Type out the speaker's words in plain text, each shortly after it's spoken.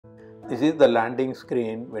This is the landing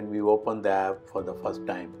screen when we open the app for the first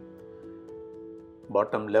time.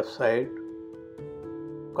 Bottom left side,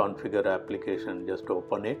 configure application, just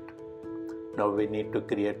open it. Now we need to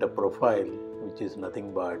create a profile, which is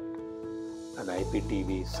nothing but an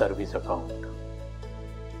IPTV service account.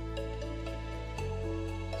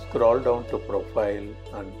 Scroll down to profile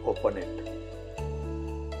and open it.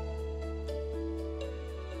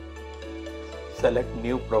 Select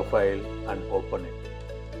new profile and open it.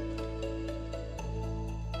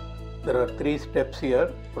 There are 3 steps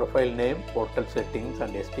here: profile name, portal settings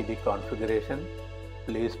and STB configuration.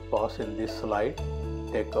 Please pause in this slide,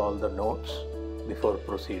 take all the notes before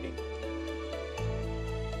proceeding.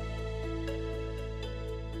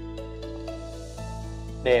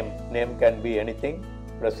 Name can be anything.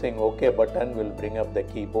 Pressing OK button will bring up the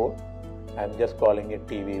keyboard. I am just calling it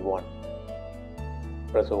TV1.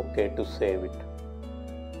 Press OK to save it.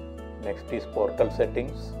 Next is portal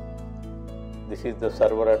settings. This is the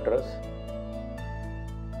server address.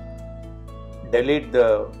 Delete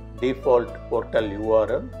the default portal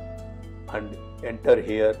URL and enter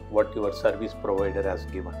here what your service provider has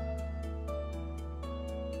given.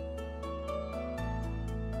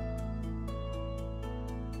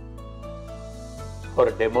 For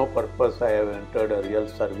demo purpose, I have entered a real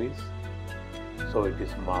service, so it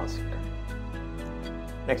is masked.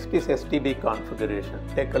 Next is STB configuration.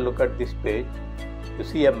 Take a look at this page. You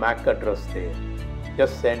see a MAC address there.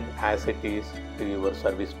 Just send as it is to your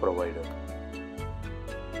service provider.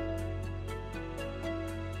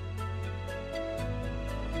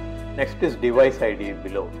 Next is device ID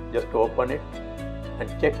below. Just open it and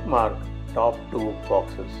check mark top 2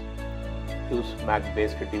 boxes. Use MAC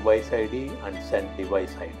based device ID and send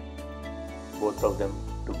device ID. Both of them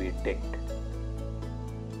to be ticked.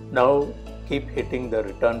 Now keep hitting the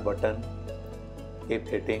return button. Keep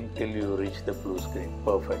hitting till you reach the blue screen.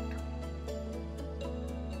 Perfect.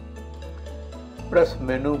 Press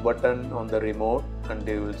menu button on the remote and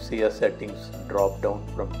you will see a settings drop down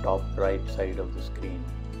from top right side of the screen.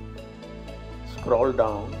 Scroll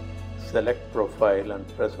down, select profile and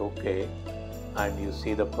press OK, and you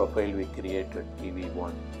see the profile we created,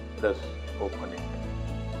 TV1. Press open it.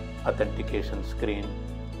 Authentication screen.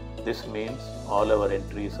 This means all our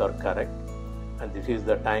entries are correct, and this is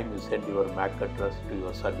the time you send your MAC address to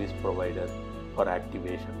your service provider for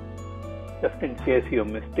activation. Just in case you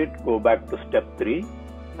missed it, go back to step 3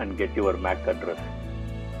 and get your MAC address.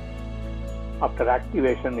 After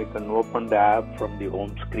activation, you can open the app from the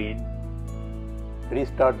home screen.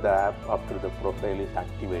 Restart the app after the profile is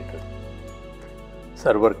activated.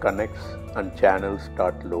 Server connects and channels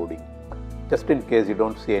start loading. Just in case you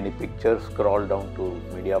don't see any pictures, scroll down to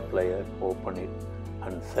media player, open it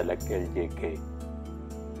and select LJK.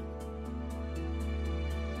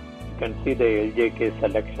 You can see the LJK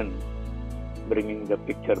selection bringing the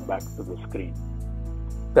picture back to the screen.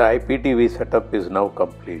 The IPTV setup is now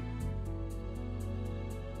complete.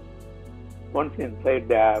 Once inside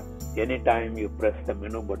the app, anytime you press the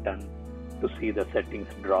menu button to see the settings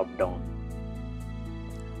drop down.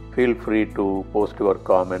 Feel free to post your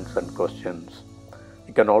comments and questions.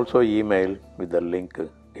 You can also email with the link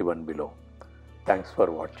given below. Thanks for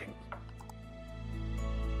watching.